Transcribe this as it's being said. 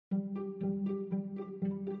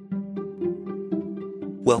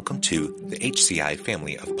Welcome to the HCI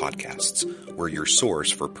family of podcasts. We're your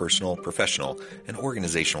source for personal, professional, and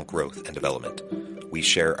organizational growth and development. We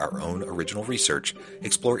share our own original research,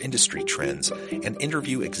 explore industry trends, and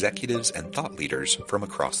interview executives and thought leaders from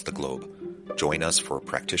across the globe. Join us for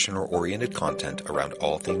practitioner-oriented content around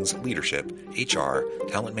all things leadership, HR,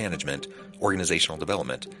 talent management, organizational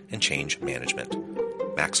development, and change management.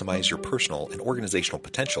 Maximize your personal and organizational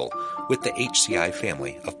potential with the HCI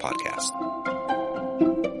family of podcasts.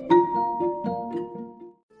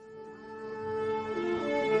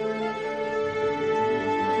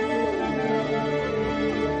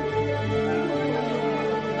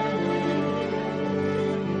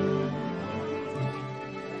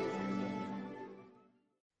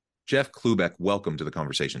 Jeff Klubeck, welcome to the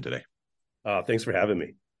conversation today. Thanks for having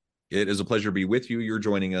me. It is a pleasure to be with you. You're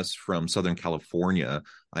joining us from Southern California.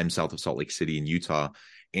 I'm south of Salt Lake City in Utah.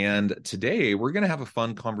 And today we're going to have a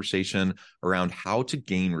fun conversation around how to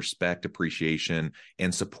gain respect, appreciation,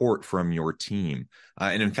 and support from your team.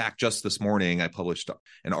 And in fact, just this morning, I published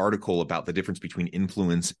an article about the difference between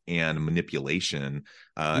influence and manipulation.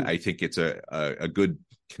 I think it's a good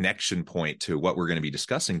connection point to what we're going to be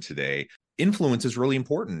discussing today. Influence is really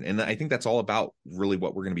important. And I think that's all about really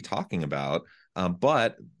what we're going to be talking about.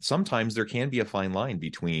 But sometimes there can be a fine line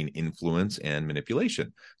between influence and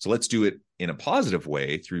manipulation. So let's do it in a positive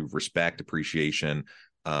way through respect, appreciation,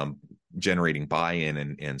 generating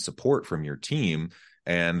buy-in and support from your team.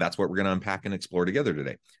 And that's what we're going to unpack and explore together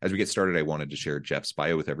today. As we get started, I wanted to share Jeff's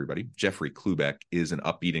bio with everybody. Jeffrey Klubeck is an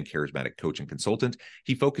upbeat and charismatic coach and consultant.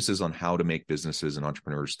 He focuses on how to make businesses and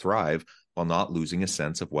entrepreneurs thrive while not losing a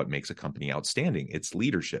sense of what makes a company outstanding. It's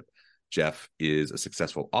leadership. Jeff is a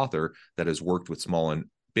successful author that has worked with small and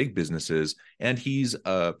big businesses, and he's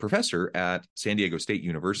a professor at San Diego State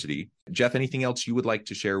University. Jeff, anything else you would like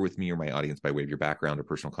to share with me or my audience by way of your background or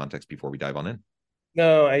personal context before we dive on in?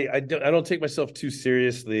 No, I don't take myself too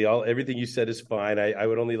seriously. Everything you said is fine. I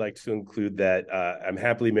would only like to include that I'm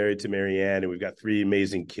happily married to Marianne, and we've got 3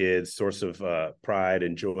 amazing kids, source of pride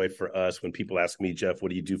and joy for us. When people ask me, Jeff, what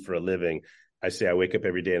do you do for a living? I say I wake up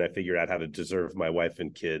every day and I figure out how to deserve my wife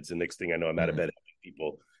and kids. And next thing I know, I'm out of bed helping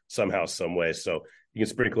people somehow, some way. So you can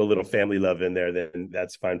sprinkle a little family love in there, then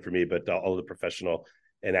that's fine for me. But all the professional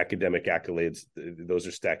and academic accolades, those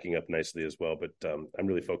are stacking up nicely as well. But I'm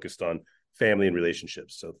really focused on family and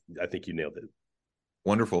relationships. So I think you nailed it.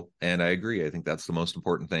 Wonderful. And I agree. I think that's the most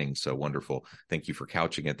important thing. So wonderful. Thank you for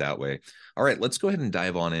couching it that way. All right, let's go ahead and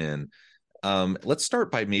dive on in. Let's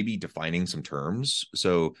start by maybe defining some terms.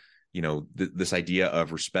 So, this idea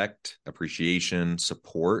of respect, appreciation,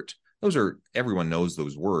 support, everyone knows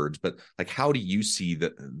those words, but like, how do you see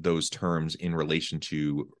those terms in relation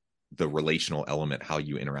to the relational element, how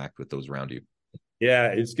you interact with those around you? Yeah,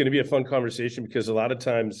 it's going to be a fun conversation because a lot of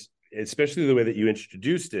times, especially the way that you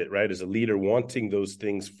introduced it, right, as a leader wanting those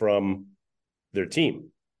things from their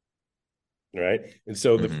team, right? And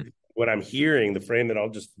so what I'm hearing, the frame that I'll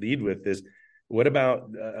just lead with is, what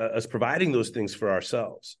about us providing those things for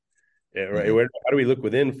ourselves? Right? How do we look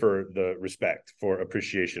within for the respect, for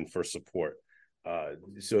appreciation, for support?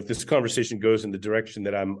 So if this conversation goes in the direction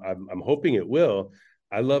that I'm hoping it will,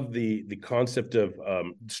 I love the concept of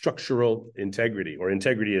structural integrity, or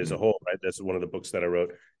integrity as a whole, right? That's one of the books that I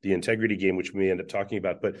wrote, The Integrity Game, which we end up talking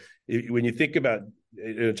about. But when you think about,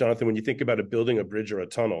 Jonathan, when you think about building a bridge or a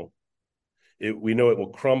tunnel, we know it will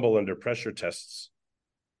crumble under pressure tests,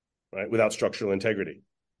 right? Without structural integrity.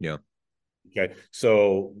 Yeah. Okay.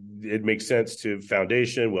 So it makes sense to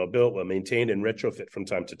foundation, well built, well maintained, and retrofit from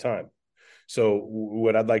time to time. So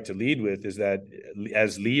what I'd like to lead with is that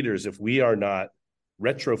as leaders, if we are not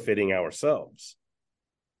retrofitting ourselves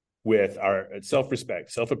with our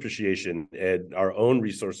self-respect, self-appreciation, and our own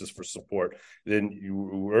resources for support, then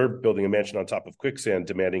we're building a mansion on top of quicksand,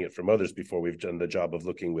 demanding it from others before we've done the job of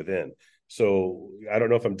looking within. So I don't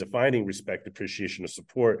know if I'm defining respect, appreciation, or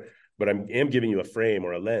support, but I am giving you a frame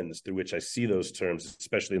or a lens through which I see those terms,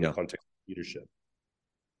 especially in the context of leadership.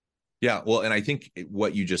 Yeah, well, and I think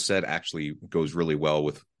what you just said actually goes really well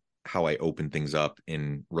with how I open things up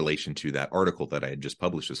in relation to that article that I had just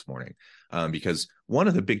published this morning. Because one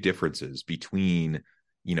of the big differences between,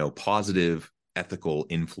 positive ethical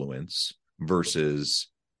influence versus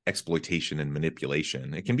exploitation and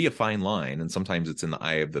manipulation, it can be a fine line, and sometimes it's in the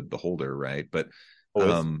eye of the beholder, right? But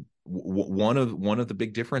one of the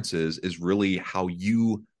big differences is really how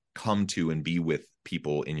you come to and be with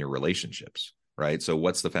people in your relationships, right? So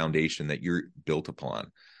what's the foundation that you're built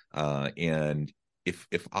upon? And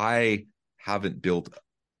if I haven't built,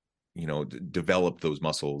 developed those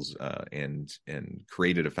muscles and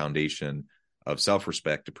created a foundation of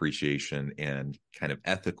self-respect, appreciation, and kind of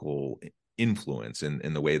ethical influence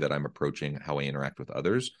in the way that I'm approaching how I interact with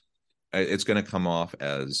others, it's going to come off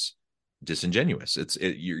as disingenuous.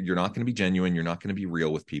 You're not going to be genuine. You're not going to be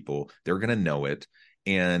real with people. They're going to know it.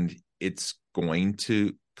 And it's going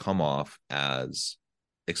to come off as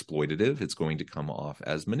exploitative. It's going to come off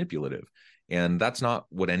as manipulative. And that's not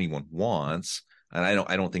what anyone wants. And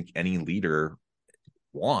I don't think any leader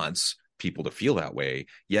wants people to feel that way,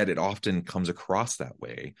 yet it often comes across that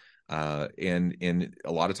way. And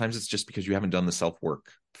a lot of times it's just because you haven't done the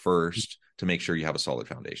self-work first to make sure you have a solid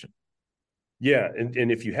foundation. Yeah.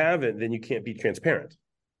 And if you haven't, then you can't be transparent.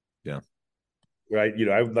 Yeah. Right.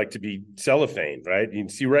 I would like to be cellophane, right? You can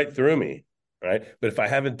see right through me. Right. But if I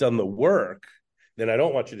haven't done the work, then I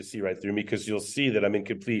don't want you to see right through me, because you'll see that I'm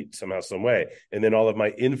incomplete somehow, some way. And then all of my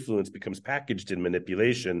influence becomes packaged in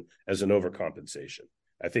manipulation as an overcompensation.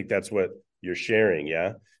 I think that's what you're sharing.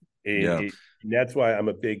 Yeah. Yeah. And that's why I'm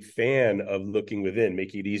a big fan of looking within,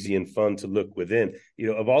 making it easy and fun to look within.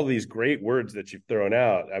 Of all these great words that you've thrown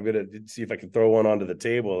out, I'm going to see if I can throw one onto the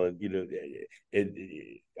table.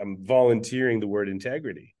 And, I'm volunteering the word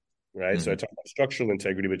integrity, right? Mm-hmm. So I talk about structural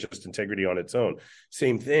integrity, but just integrity on its own.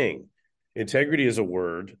 Same thing. Integrity is a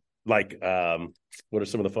word like, what are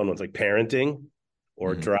some of the fun ones? Like parenting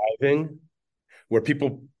or driving, where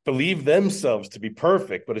people believe themselves to be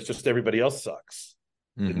perfect, but it's just everybody else sucks.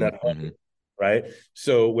 Isn't that funny? Right?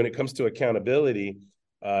 So when it comes to accountability,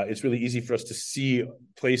 it's really easy for us to see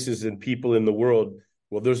places and people in the world.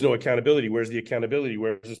 Well, there's no accountability. Where's the accountability?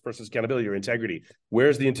 Where's this person's accountability or integrity?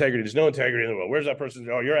 Where's the integrity? There's no integrity in the world. Where's that person?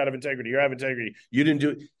 Oh, you're out of integrity. You're out of integrity. You didn't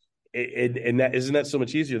do it. And that isn't that so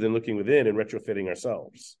much easier than looking within and retrofitting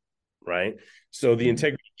ourselves, right? So the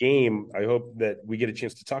integrity game, I hope that we get a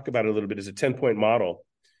chance to talk about it a little bit, is a 10-point model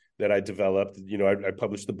that I developed. I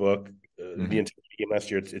published the book, the integrity game,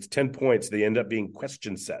 last year. It's 10 points. They end up being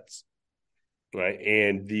question sets, right?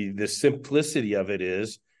 And the simplicity of it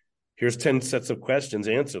is, here's 10 sets of questions,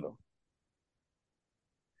 answer them.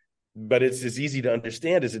 But it's as easy to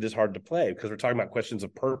understand as it is hard to play, because we're talking about questions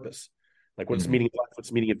of purpose. Like, what's the meaning of life? What's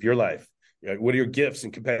the meaning of your life? What are your gifts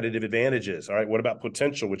and competitive advantages? All right. What about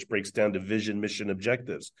potential, which breaks down to vision, mission,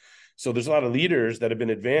 objectives? So there's a lot of leaders that have been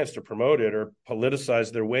advanced or promoted or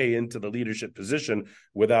politicized their way into the leadership position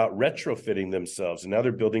without retrofitting themselves. And now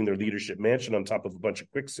they're building their leadership mansion on top of a bunch of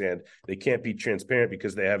quicksand. They can't be transparent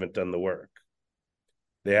because they haven't done the work.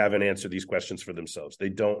 They haven't answered these questions for themselves. They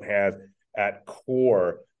don't have at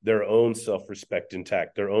core their own self-respect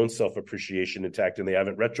intact, their own self-appreciation intact, and they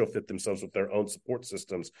haven't retrofit themselves with their own support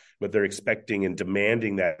systems, but they're expecting and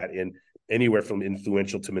demanding that in anywhere from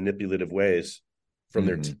influential to manipulative ways from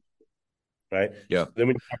their team, right? Yeah. So then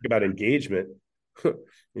when you talk about engagement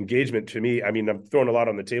to me, I mean, I'm throwing a lot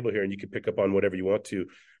on the table here, and you can pick up on whatever you want to,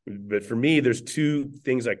 but for me, there's two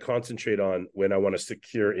things I concentrate on when I want to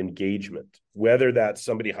secure engagement, whether that's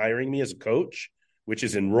somebody hiring me as a coach, which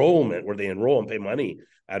is enrollment, where they enroll and pay money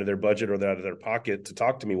out of their budget or out of their pocket to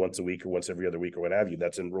talk to me once a week or once every other week or what have you.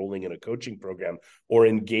 That's enrolling in a coaching program, or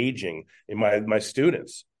engaging in my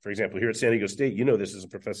students. For example, here at San Diego State, this as a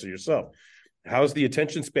professor yourself. How's the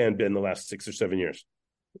attention span been the last 6 or 7 years?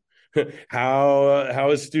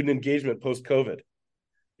 How is student engagement post-COVID?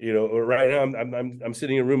 Right now I'm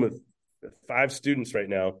sitting in a room with 5 students right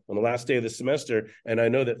now on the last day of the semester, and I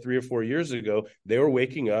know that 3 or 4 years ago they were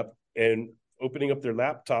waking up and opening up their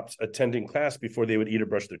laptops, attending class before they would eat or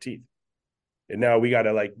brush their teeth. And now we got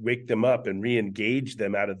to wake them up and re-engage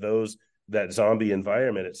them out of that zombie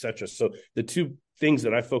environment, et cetera. So the two things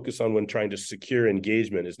that I focus on when trying to secure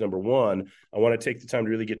engagement is, number one, I want to take the time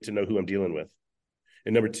to really get to know who I'm dealing with.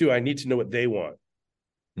 And number two, I need to know what they want.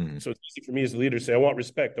 So it's easy for me as a leader to say, I want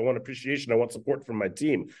respect, I want appreciation, I want support from my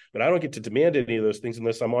team, but I don't get to demand any of those things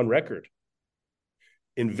unless I'm on record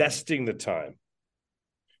investing the time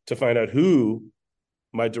to find out who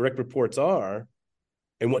my direct reports are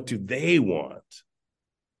and what do they want.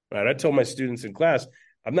 Right? I tell my students in class,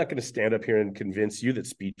 I'm not going to stand up here and convince you that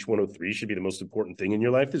speech 103 should be the most important thing in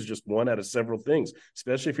your life. Is just one out of several things,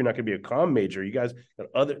 especially if you're not going to be a comm major. You guys,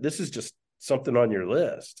 this is just something on your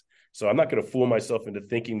list. So I'm not going to fool myself into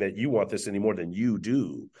thinking that you want this any more than you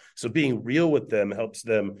do. So being real with them helps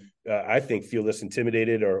them, I think, feel less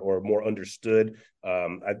intimidated or more understood.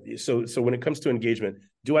 So when it comes to engagement,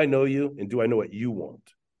 do I know you and do I know what you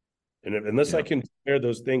want? And unless I can compare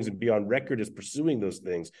those things and be on record as pursuing those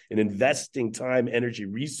things and investing time, energy,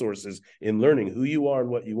 resources in learning who you are and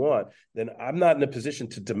what you want, then I'm not in a position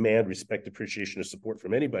to demand respect, appreciation, or support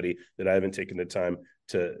from anybody that I haven't taken the time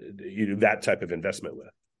to that type of investment with.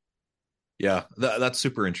 Yeah, that's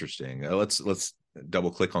super interesting. Let's double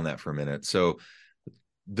click on that for a minute. So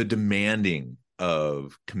the demanding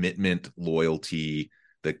of commitment, loyalty,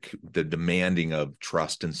 the demanding of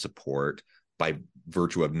trust and support by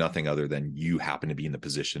virtue of nothing other than you happen to be in the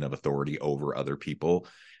position of authority over other people.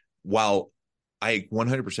 While I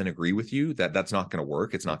 100% agree with you that that's not going to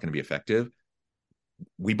work, it's not going to be effective,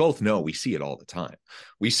 we both know, we see it all the time.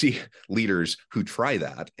 We see leaders who try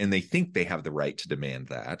that and they think they have the right to demand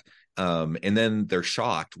that. And then they're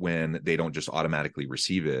shocked when they don't just automatically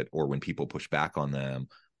receive it, or when people push back on them,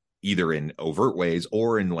 either in overt ways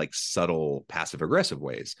or in like subtle passive aggressive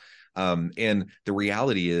ways. And the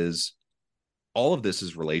reality is, all of this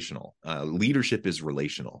is relational. Leadership is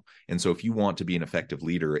relational. And so if you want to be an effective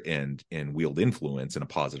leader and wield influence in a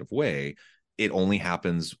positive way, it only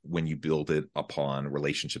happens when you build it upon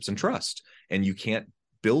relationships and trust. And you can't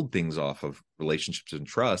build things off of relationships and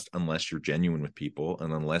trust unless you're genuine with people,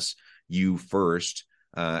 and unless you first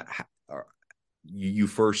you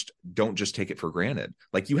first don't just take it for granted.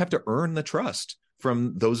 Like, you have to earn the trust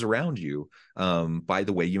from those around you by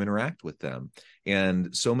the way you interact with them.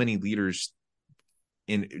 And so many leaders,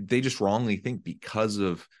 they just wrongly think, because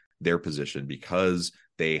of their position, because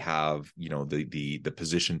they have, the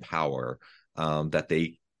position power, that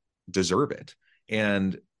they deserve it.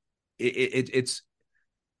 And it's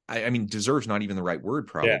I mean, deserves not even the right word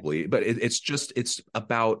probably, but it's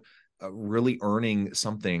about really earning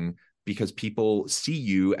something, because people see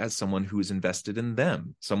you as someone who is invested in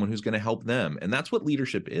them, someone who's going to help them. And that's what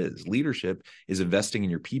leadership is. Leadership is investing in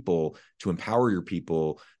your people, to empower your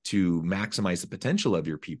people, to maximize the potential of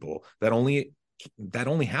your people. That only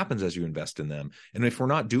happens as you invest in them. And if we're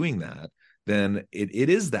not doing that, then it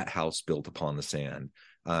is that house built upon the sand.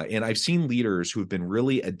 And I've seen leaders who have been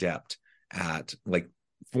really adept at like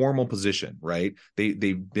formal position, right?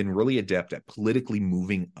 They've been really adept at politically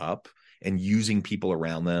moving up and using people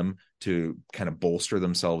around them to kind of bolster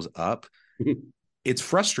themselves up. It's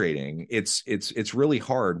frustrating. It's really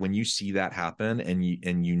hard when you see that happen, and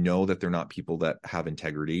you know that they're not people that have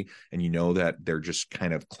integrity, and you know that they're just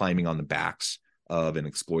kind of climbing on the backs of and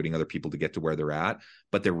exploiting other people to get to where they're at,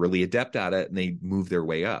 but they're really adept at it and they move their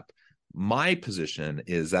way up. My position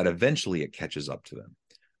is that eventually it catches up to them.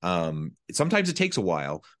 Sometimes it takes a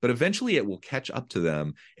while, but eventually it will catch up to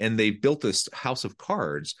them, and they've built this house of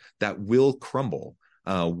cards that will crumble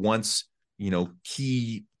once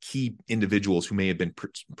key individuals who may have been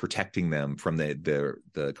protecting them from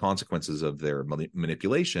the consequences of their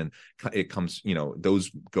manipulation, it comes,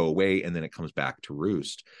 those go away, and then it comes back to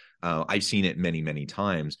roost. I've seen it many, many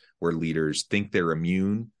times where leaders think they're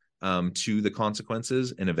immune to the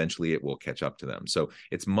consequences, and eventually it will catch up to them. So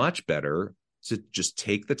it's much better to just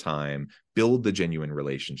take the time, build the genuine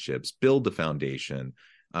relationships, build the foundation,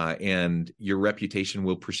 and your reputation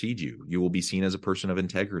will precede you. You will be seen as a person of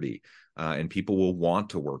integrity, and people will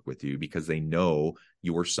want to work with you because they know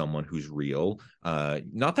you're someone who's real.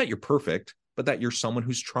 Not that you're perfect, but that you're someone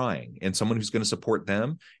who's trying, and someone who's going to support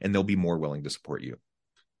them, and they'll be more willing to support you.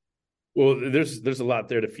 Well, there's a lot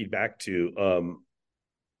there to feed back to.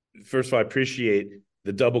 First of all, I appreciate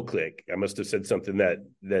the double click. I must have said something that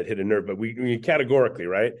hit a nerve, but we categorically,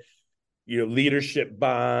 right? Leadership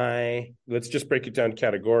by, let's just break it down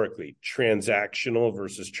categorically: transactional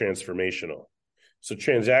versus transformational. So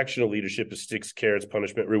transactional leadership is sticks, carrots,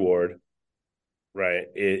 punishment, reward, right?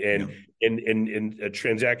 And a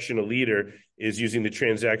transactional leader is using the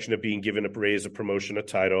transaction of being given a raise, a promotion, a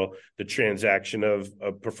title, the transaction of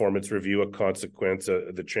a performance review, a consequence,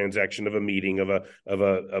 the transaction of a meeting, of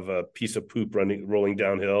a piece of poop rolling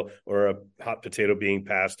downhill, or a hot potato being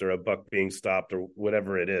passed, or a buck being stopped, or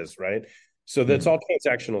whatever it is, right? So that's all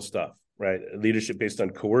transactional stuff, right? Leadership based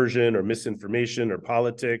on coercion or misinformation or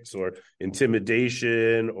politics or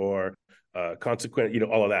intimidation or consequent,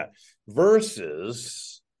 all of that,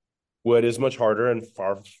 versus what is much harder and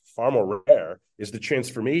far more rare is the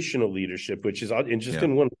transformational leadership, which is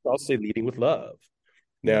in one, I'll say, leading with love.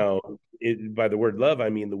 Now, by the word love, I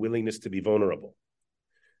mean the willingness to be vulnerable,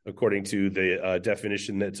 according to the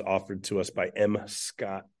definition that's offered to us by M.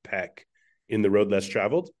 Scott Peck in The Road Less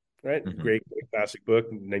Traveled, right? Mm-hmm. Great classic book,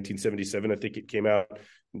 1977, I think it came out.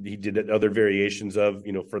 He did other variations of,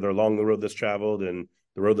 Further Along the Road Less Traveled and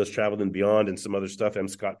The Road Less Traveled and Beyond, and some other stuff. M.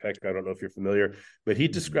 Scott Peck, I don't know if you're familiar, but he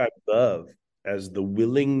described love as the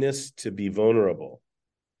willingness to be vulnerable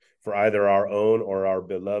for either our own or our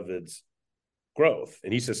beloved's growth.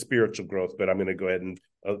 And he says spiritual growth, but I'm going to go ahead and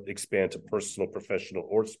expand to personal, professional,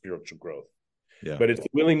 or spiritual growth. Yeah. But it's the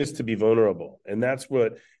willingness to be vulnerable. And that's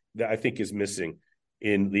what I think is missing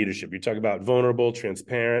in leadership. You talk about vulnerable,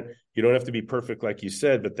 transparent. You don't have to be perfect, like you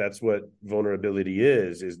said, but that's what vulnerability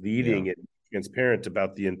is leading it, transparent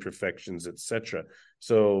about the imperfections, etc.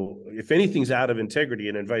 So if anything's out of integrity,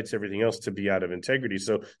 it invites everything else to be out of integrity.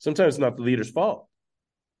 So sometimes it's not the leader's fault.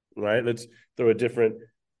 right? Let's throw a different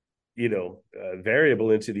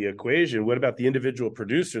variable into the equation. What about the individual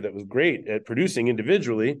producer that was great at producing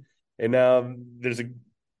individually, and now there's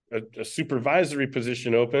a supervisory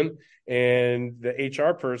position open, and the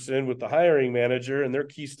HR person with the hiring manager and their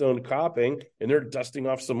keystone copying, and they're dusting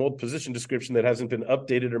off some old position description that hasn't been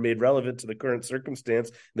updated or made relevant to the current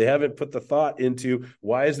circumstance. They haven't put the thought into,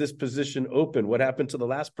 why is this position open? What happened to the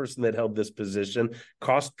last person that held this position?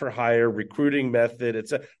 Cost per hire, recruiting method,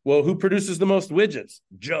 etc. Well, who produces the most widgets?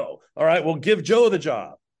 Joe. All right, well, give Joe the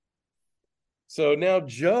job. So now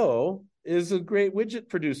Joe is a great widget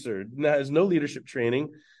producer, now has no leadership training,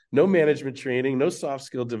 no management training, no soft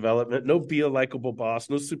skill development, no be a likable boss,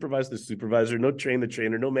 no supervise the supervisor, no train the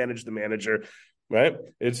trainer, no manage the manager, right?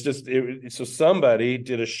 It's just, so somebody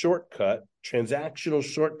did a shortcut, transactional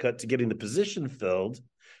shortcut to getting the position filled,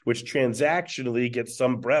 which transactionally gets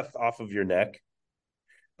some breath off of your neck.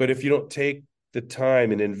 But if you don't take the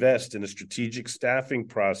time and invest in a strategic staffing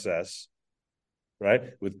process,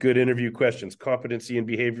 right, with good interview questions, competency and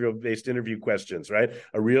behavioral-based interview questions, right,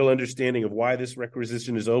 a real understanding of why this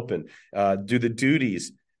requisition is open, do the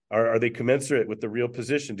duties, are they commensurate with the real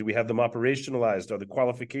position? Do we have them operationalized? Are the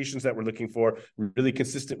qualifications that we're looking for really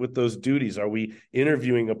consistent with those duties? Are we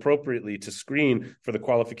interviewing appropriately to screen for the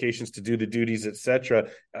qualifications to do the duties, et cetera,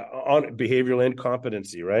 on behavioral and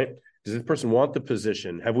competency, right? Does this person want the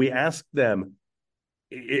position? Have we asked them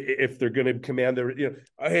if they're going to command their,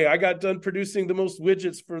 hey, I got done producing the most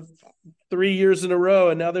widgets for 3 years in a row,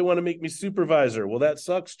 and now they want to make me supervisor. Well, that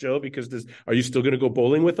sucks, Joe, because are you still going to go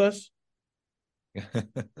bowling with us?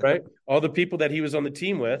 Right? All the people that he was on the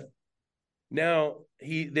team with, now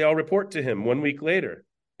they all report to him 1 week later.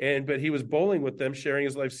 But he was bowling with them, sharing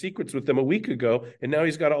his life secrets with them a week ago. And now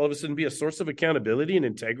he's got to all of a sudden be a source of accountability and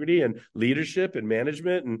integrity and leadership and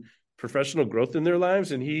management and professional growth in their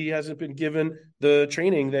lives. And he hasn't been given the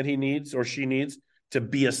training that he needs or she needs to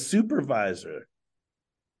be a supervisor,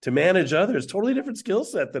 to manage others. Totally different skill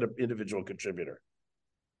set than an individual contributor.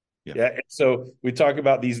 Yeah. So we talk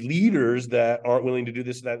about these leaders that aren't willing to do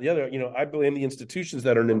this, that, and the other. I blame the institutions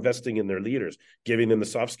that aren't investing in their leaders, giving them the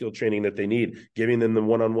soft skill training that they need, giving them the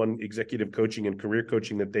one-on-one executive coaching and career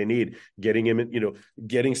coaching that they need, getting them,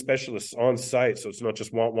 getting specialists on site. So it's not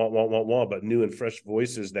just want, but new and fresh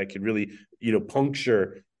voices that could really,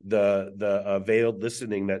 puncture the veiled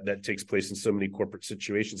listening that takes place in so many corporate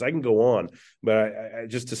situations. I can go on, but I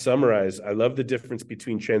just to summarize, I love the difference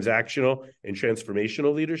between transactional and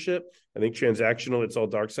transformational leadership. I think transactional, it's all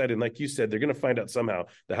dark side. And like you said, they're going to find out somehow.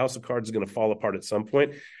 The house of cards is going to fall apart at some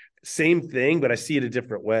point. Same thing, but I see it a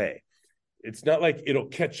different way. It's not like it'll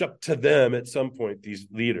catch up to them at some point, these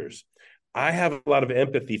leaders. I have a lot of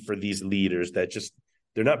empathy for these leaders that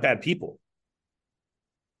they're not bad people.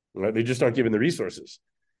 Right? They just aren't given the resources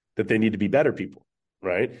that they need to be better people,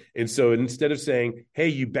 right? And so instead of saying, hey,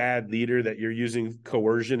 you bad leader, that you're using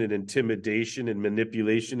coercion and intimidation and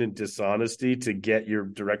manipulation and dishonesty to get your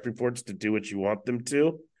direct reports to do what you want them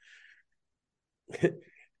to,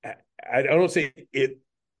 I don't say it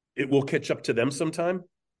will catch up to them sometime.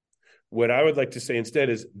 What I would like to say instead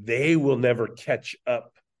is they will never catch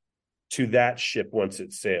up to that ship once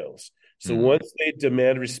it sails. So once they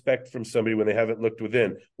demand respect from somebody when they haven't looked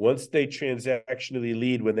within, once they transactionally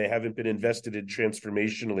lead when they haven't been invested in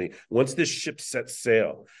transformationally, once this ship sets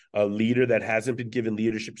sail, a leader that hasn't been given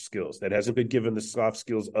leadership skills, that hasn't been given the soft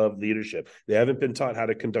skills of leadership, they haven't been taught how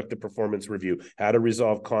to conduct a performance review, how to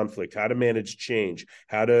resolve conflict, how to manage change,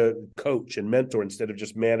 how to coach and mentor instead of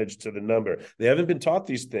just manage to the number. They haven't been taught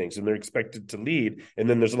these things and they're expected to lead. And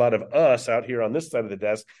then there's a lot of us out here on this side of the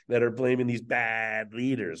desk that are blaming these bad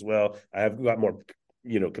leaders. Well, I have got more,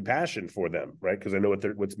 compassion for them, right? Because I know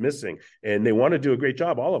what's missing, and they want to do a great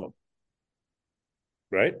job, all of them,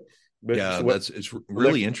 right? But yeah, it's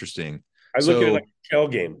really interesting. I look at it like a shell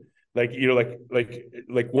game,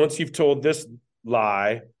 like once you've told this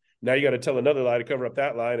lie, now you got to tell another lie to cover up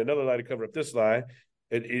that lie, and another lie to cover up this lie.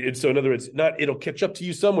 And so, in other words, it'll catch up to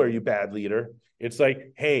you somewhere, you bad leader. It's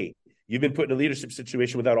like, hey, you've been put in a leadership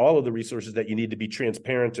situation without all of the resources that you need to be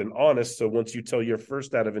transparent and honest. So once you tell your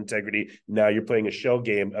first out of integrity, now you're playing a shell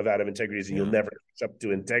game of out of integrities, and you'll never catch up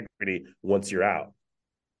to integrity once you're out.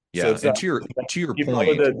 Yeah, so and to your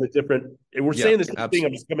point, the different. We're saying the same thing.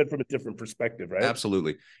 I'm just coming from a different perspective, right?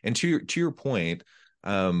 Absolutely. And to your point,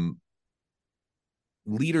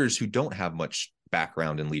 leaders who don't have much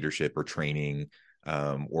background in leadership or training,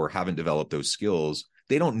 or haven't developed those skills,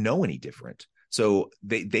 they don't know any different. So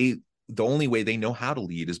the only way they know how to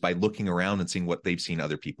lead is by looking around and seeing what they've seen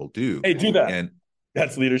other people do. Hey, do that. And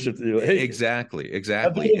That's leadership. Hey, Exactly.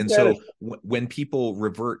 And Spanish. so when people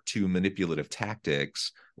revert to manipulative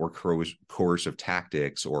tactics or coercive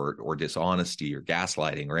tactics or dishonesty or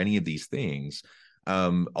gaslighting or any of these things,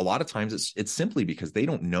 a lot of times it's simply because they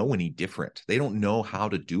don't know any different. They don't know how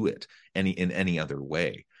to do it in any other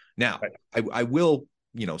way. Now, Right. I will,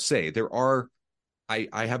 say there are I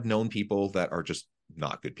have known people that are just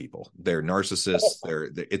not good people. They're narcissists.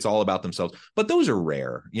 It's all about themselves. But those are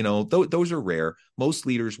rare. Those are rare. Most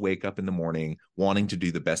leaders wake up in the morning wanting to do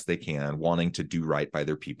the best they can, wanting to do right by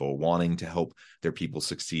their people, wanting to help their people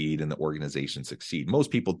succeed and the organization succeed.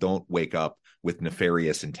 Most people don't wake up with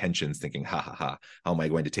nefarious intentions, thinking, "Ha ha ha! How am I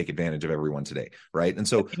going to take advantage of everyone today?" Right? And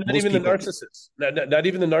so Not most even the people, narcissists. Not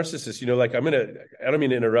even the narcissists. Like I don't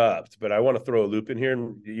mean to interrupt, but I want to throw a loop in here,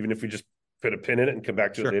 and even if we just put a pin in it and come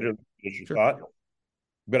back to it sure, later, finish your sure. thought.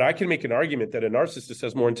 But I can make an argument that a narcissist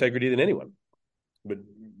has more integrity than anyone. But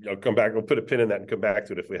I'll come back. We'll put a pin in that and come back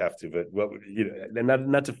to it if we have to. But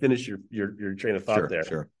not to finish your train of thought there.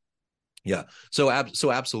 Sure. Yeah. So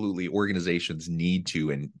absolutely, organizations need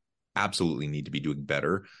to and absolutely need to be doing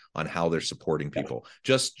better on how they're supporting people.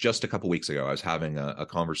 Just a couple weeks ago, I was having a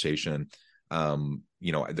conversation.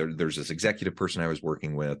 There's this executive person I was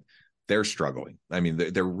working with. They're struggling. I mean,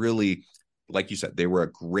 they're really, like you said, they were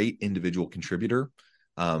a great individual contributor.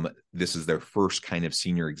 This is their first kind of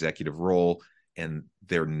senior executive role, and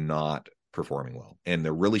they're not performing well, and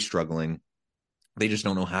they're really struggling. They just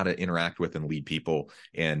don't know how to interact with and lead people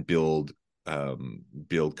and build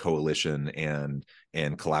coalition and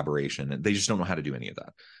collaboration. And they just don't know how to do any of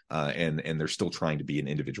that. And they're still trying to be an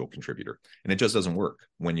individual contributor. And it just doesn't work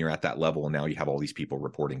when you're at that level. And now you have all these people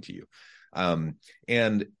reporting to you.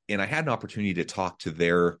 And I had an opportunity to talk to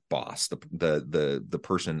their boss, the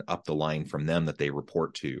person up the line from them that they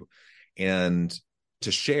report to, and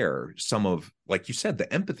to share some of, like you said,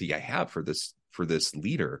 the empathy I have for this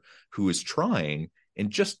leader who is trying and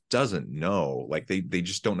just doesn't know. Like they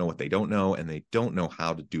just don't know what they don't know, and they don't know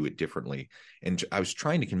how to do it differently. And I was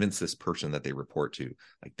trying to convince this person that they report to,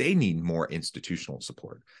 like, they need more institutional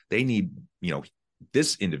support. They need,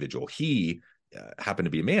 this individual, he happened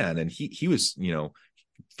to be a man, and he was,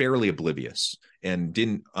 fairly oblivious and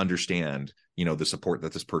didn't understand, the support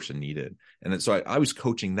that this person needed. And so I was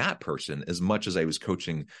coaching that person as much as I was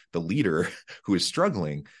coaching the leader who is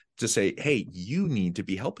struggling, to say, hey, you need to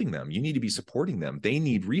be helping them. You need to be supporting them. They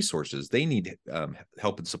need resources. They need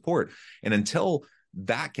help and support. And until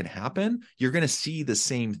that can happen, you're going to see the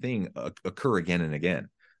same thing occur again and again.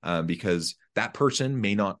 Because that person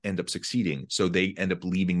may not end up succeeding. So they end up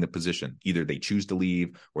leaving the position. Either they choose to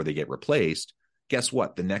leave or they get replaced. Guess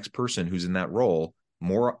what? The next person who's in that role,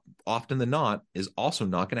 more often than not, is also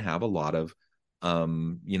not going to have a lot of,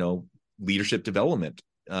 leadership development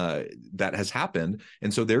that has happened.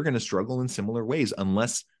 And so they're going to struggle in similar ways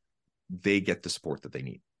unless they get the support that they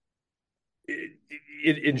need.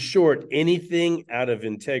 In short, anything out of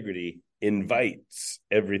integrity invites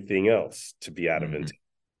everything else to be out of integrity.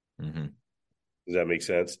 Mm-hmm. Does that make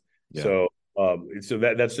sense? Yeah. So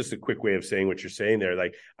that's just a quick way of saying what you're saying there.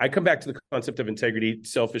 Like, I come back to the concept of integrity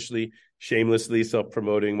selfishly, shamelessly,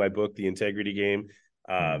 self-promoting my book, The Integrity Game,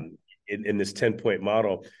 in this 10-point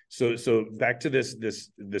model. So back to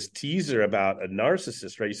this teaser about a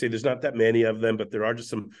narcissist, right? You say there's not that many of them, but there are just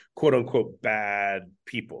some quote unquote bad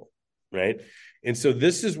people, right? And so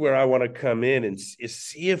this is where I want to come in and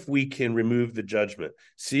see if we can remove the judgment,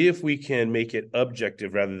 see if we can make it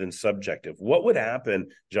objective rather than subjective. What would happen,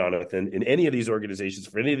 Jonathan, in any of these organizations,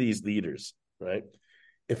 for any of these leaders, right,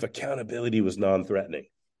 if accountability was non-threatening?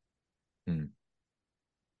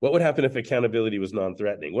 What would happen if accountability was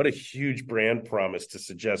non-threatening? What a huge brand promise to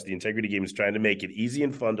suggest the integrity game is trying to make it easy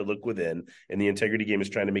and fun to look within, and the integrity game is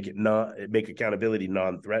trying to make accountability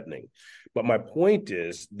non-threatening. But my point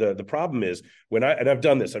is, the problem is, I've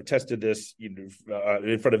done this, I've tested this in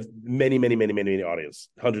front of many audience,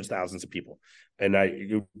 hundreds, thousands of people.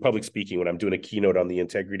 And public speaking, when I'm doing a keynote on the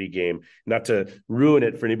integrity game, not to ruin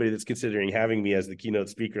it for anybody that's considering having me as the keynote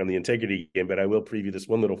speaker on the integrity game, but I will preview this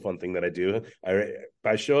one little fun thing that I do.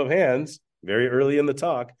 By show of hands, very early in the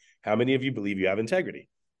talk, how many of you believe you have integrity?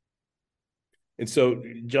 And so,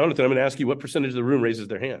 Jonathan, I'm going to ask you, what percentage of the room raises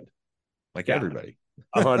their hand? Like everybody.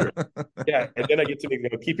 100. Yeah. And then I get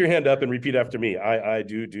to keep your hand up and repeat after me. I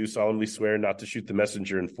do solemnly swear not to shoot the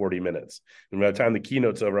messenger in 40 minutes. And by the time the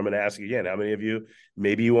keynote's over, I'm going to ask again, how many of you,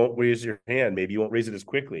 maybe you won't raise your hand, maybe you won't raise it as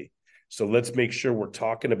quickly. So let's make sure we're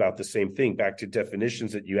talking about the same thing. Back to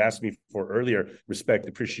definitions that you asked me for earlier: respect,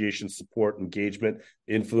 appreciation, support, engagement,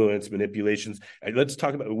 influence, manipulations. And let's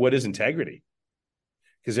talk about what is integrity,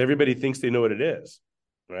 because everybody thinks they know what it is,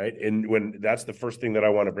 right? And when that's the first thing that I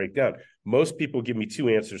want to break down. Most people give me two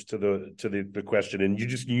answers to the question, and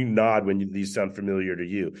you nod when these sound familiar to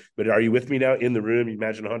you. But are you with me now in the room? You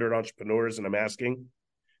imagine 100 entrepreneurs, and I'm asking,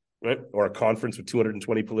 right? Or a conference with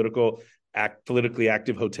 220 politically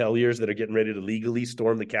active hoteliers that are getting ready to legally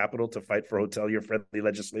storm the Capitol to fight for hotelier-friendly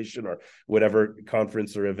legislation or whatever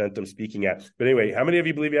conference or event I'm speaking at. But anyway, how many of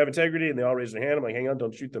you believe you have integrity? And they all raise their hand. I'm like, hang on,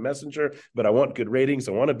 don't shoot the messenger. But I want good ratings.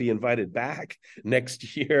 I want to be invited back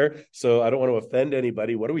next year. So I don't want to offend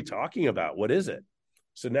anybody. What are we talking about? What is it?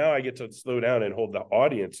 So now I get to slow down and hold the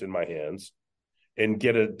audience in my hands and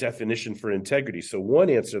get a definition for integrity. So one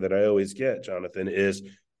answer that I always get, Jonathan, is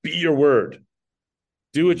be your word.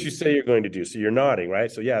 Do what you say you're going to do. So you're nodding,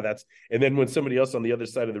 right? So yeah, and then when somebody else on the other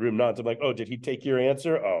side of the room nods, I'm like, oh, did he take your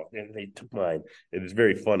answer? Oh, they took mine. It is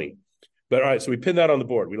very funny. But all right, so we pin that on the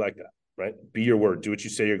board. We like that, right? Be your word. Do what you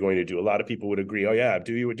say you're going to do. A lot of people would agree. Oh yeah,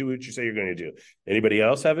 do what you say you're going to do. Anybody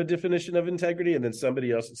else have a definition of integrity? And then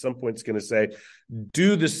somebody else at some point is going to say,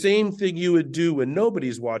 do the same thing you would do when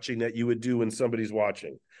nobody's watching that you would do when somebody's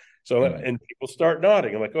watching. So, and people start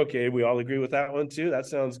nodding. I'm like, okay, we all agree with that one too. That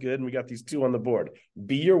sounds good. And we got these two on the board.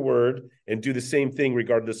 Be your word and do the same thing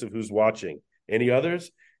regardless of who's watching. Any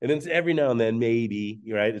others? And then every now and then, maybe,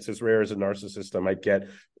 right? It's as rare as a narcissist. I might get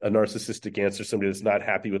a narcissistic answer, somebody that's not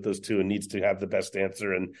happy with those two and needs to have the best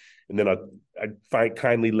answer. And then I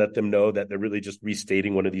kindly let them know that they're really just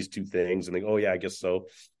restating one of these two things. And they go, oh yeah, I guess so.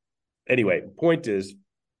 Anyway, point is,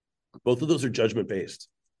 both of those are judgment-based.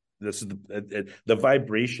 This is the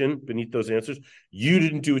vibration beneath those answers. You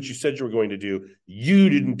didn't do what you said you were going to do. You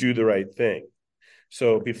didn't do the right thing.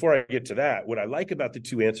 So before I get to that, what I like about the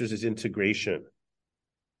two answers is integration,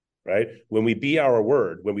 right? When we be our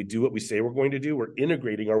word, when we do what we say we're going to do, we're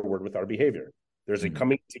integrating our word with our behavior. There's a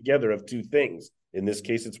coming together of two things. In this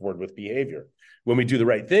case, it's word with behavior. When we do the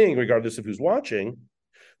right thing, regardless of who's watching,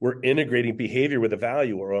 we're integrating behavior with a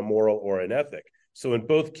value or a moral or an ethic. So in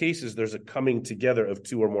both cases, there's a coming together of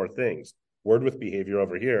two or more things, word with behavior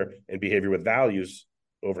over here and behavior with values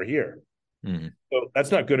over here. So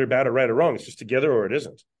that's not good or bad or right or wrong. It's just together or it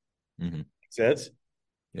isn't. Make sense?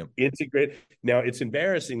 Yep. Integrate. Now, it's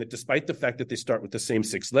embarrassing that despite the fact that they start with the same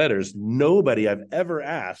 6 letters, nobody I've ever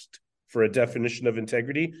asked for a definition of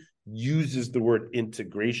integrity uses the word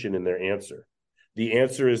integration in their answer. The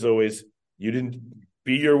answer is always, you didn't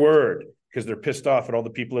be your word, because they're pissed off at all the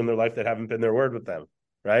people in their life that haven't been their word with them,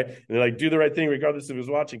 right? And they're like, do the right thing regardless of who's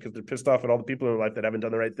watching, because they're pissed off at all the people in their life that haven't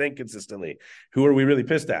done the right thing consistently. Who are we really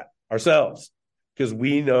pissed at? Ourselves, because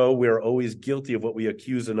we know we're always guilty of what we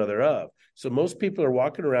accuse another of. So most people are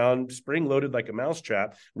walking around spring-loaded like a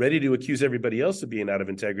mousetrap, ready to accuse everybody else of being out of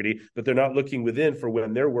integrity, but they're not looking within for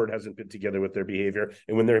when their word hasn't been together with their behavior,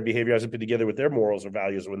 and when their behavior hasn't been together with their morals or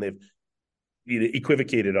values, or when they've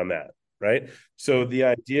equivocated on that. Right. So the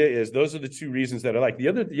idea is those are the two reasons that I like.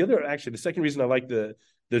 The second reason I like the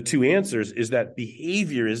two answers is that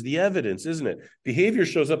behavior is the evidence, isn't it? Behavior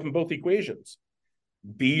shows up in both equations.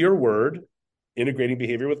 Be your word, integrating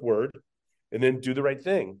behavior with word, and then do the right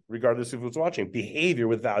thing, regardless of who's watching. Behavior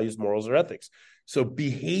with values, morals, or ethics. So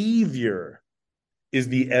behavior is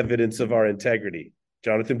the evidence of our integrity,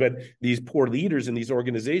 Jonathan, but these poor leaders in these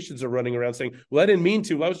organizations are running around saying, well, I didn't mean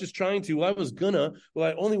to. Well, I was just trying to. Well, I was gonna. Well,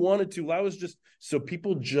 I only wanted to. Well, I was just. So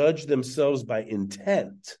people judge themselves by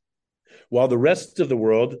intent, while the rest of the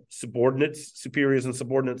world, subordinates, superiors, and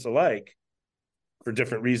subordinates alike, for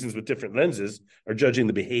different reasons with different lenses, are judging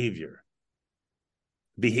the behavior.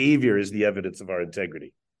 Behavior is the evidence of our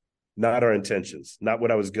integrity, not our intentions, not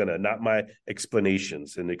what I was gonna, not my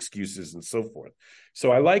explanations and excuses and so forth.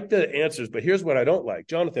 So I like the answers, but here's what I don't like.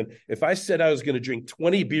 Jonathan, if I said I was going to drink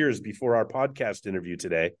 20 beers before our podcast interview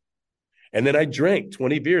today, and then I drank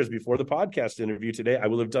 20 beers before the podcast interview today, I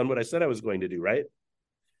will have done what I said I was going to do, right?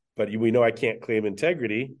 But we know I can't claim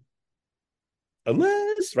integrity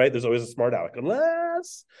unless, right? There's always a smart aleck.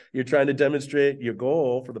 Unless you're trying to demonstrate your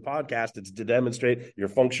goal for the podcast, it's to demonstrate your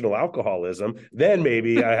functional alcoholism. Then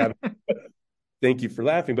maybe I have, thank you for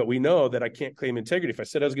laughing, but we know that I can't claim integrity. If I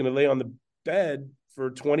said I was going to lay on the bed for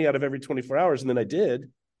 20 out of every 24 hours, and then I did,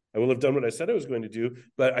 I will have done what I said I was going to do,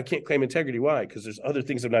 but I can't claim integrity. Why? Because there's other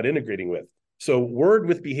things I'm not integrating with. So word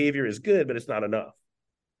with behavior is good, but it's not enough.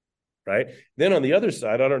 Right. Then on the other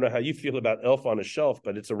side, I don't know how you feel about Elf on a Shelf,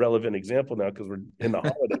 but it's a relevant example now because we're in the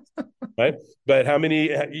holidays. Right. But how many,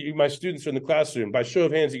 my students are in the classroom, by show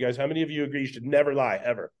of hands, you guys, how many of you agree you should never lie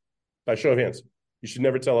ever? By show of hands, you should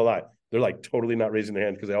never tell a lie. They're like totally not raising their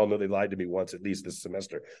hand because they all know they lied to me once at least this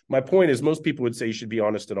semester. My point is most people would say you should be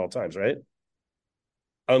honest at all times, right?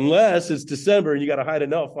 unless it's December and you got to hide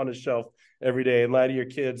an elf on a shelf every day and lie to your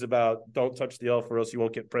kids about don't touch the elf or else you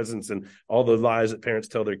won't get presents, and all the lies that parents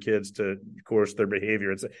tell their kids to coerce their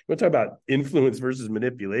behavior. We're talking about influence versus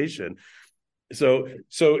manipulation. So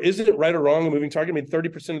is it right or wrong a moving target? I mean,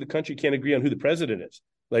 30% of the country can't agree on who the president is.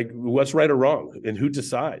 Like, what's right or wrong, and who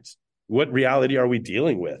decides? What reality are we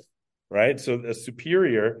dealing with, right? So a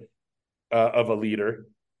superior of a leader,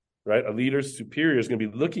 right? A leader's superior is going to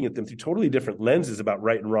be looking at them through totally different lenses about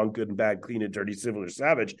right and wrong, good and bad, clean and dirty, civil or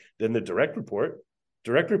savage than the direct report.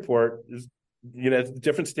 Direct report is,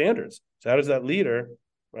 different standards. So how does that leader,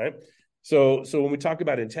 right? So when we talk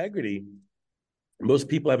about integrity, most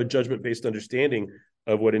people have a judgment-based understanding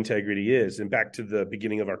of what integrity is. And back to the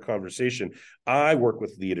beginning of our conversation, I work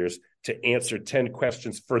with leaders to answer 10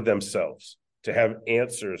 questions for themselves, to have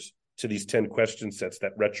answers to these 10 question sets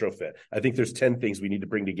that retrofit. I think there's 10 things we need to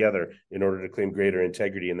bring together in order to claim greater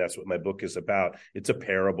integrity. And that's what my book is about. It's a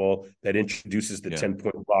parable that introduces the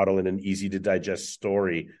 10-point model in an easy to digest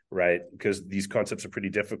story, right? Because these concepts are pretty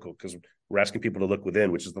difficult because we're asking people to look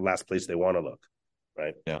within, which is the last place they want to look,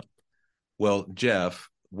 right? Yeah. Well, Jeff,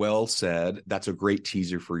 well said. That's a great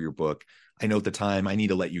teaser for your book. I know at the time I need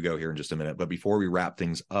to let you go here in just a minute, but before we wrap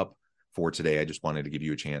things up for today, I just wanted to give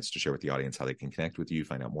you a chance to share with the audience how they can connect with you,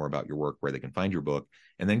 find out more about your work, where they can find your book,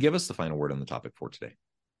 and then give us the final word on the topic for today.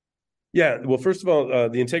 Yeah. Well, first of all,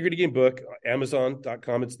 the Integrity Game book,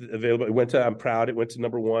 Amazon.com, it's available. I'm proud. It went to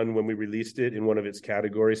 #1 when we released it in one of its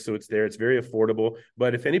categories. So it's there. It's very affordable.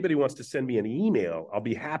 But if anybody wants to send me an email, I'll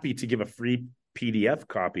be happy to give a free PDF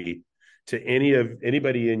copy to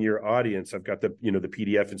anybody in your audience. I've got the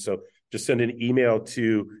PDF. And so just send an email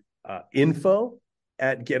to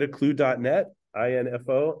info@getaclue.net,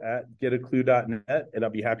 info@getaclue.net. And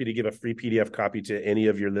I'll be happy to give a free PDF copy to any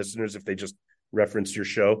of your listeners if they just reference your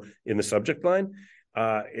show in the subject line.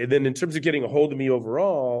 And then in terms of getting a hold of me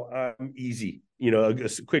overall, I'm easy. A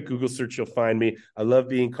quick Google search, you'll find me. I love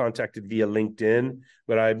being contacted via LinkedIn,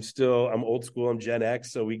 but I'm old school. I'm Gen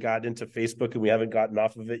X. So we got into Facebook and we haven't gotten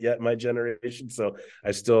off of it yet in my generation. So I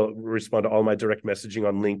still respond to all my direct messaging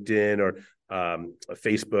on LinkedIn or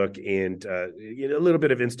Facebook and a little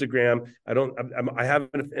bit of Instagram. I have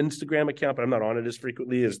an Instagram account, but I'm not on it as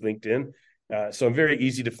frequently as LinkedIn. So I'm very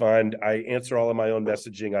easy to find. I answer all of my own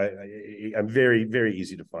messaging. I'm very, very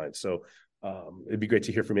easy to find. So it'd be great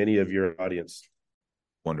to hear from any of your audience.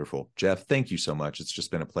 Wonderful. Jeff, thank you so much. It's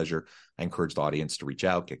just been a pleasure. I encourage the audience to reach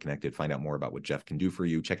out, get connected, find out more about what Jeff can do for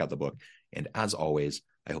you. Check out the book. And as always,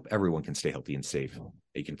 I hope everyone can stay healthy and safe.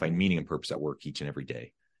 You can find meaning and purpose at work each and every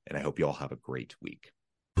day. And I hope you all have a great week.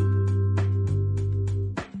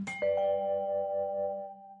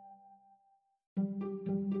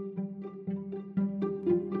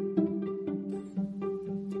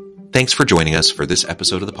 Thanks for joining us for this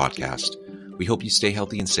episode of the podcast. We hope you stay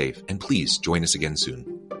healthy and safe, and please join us again soon.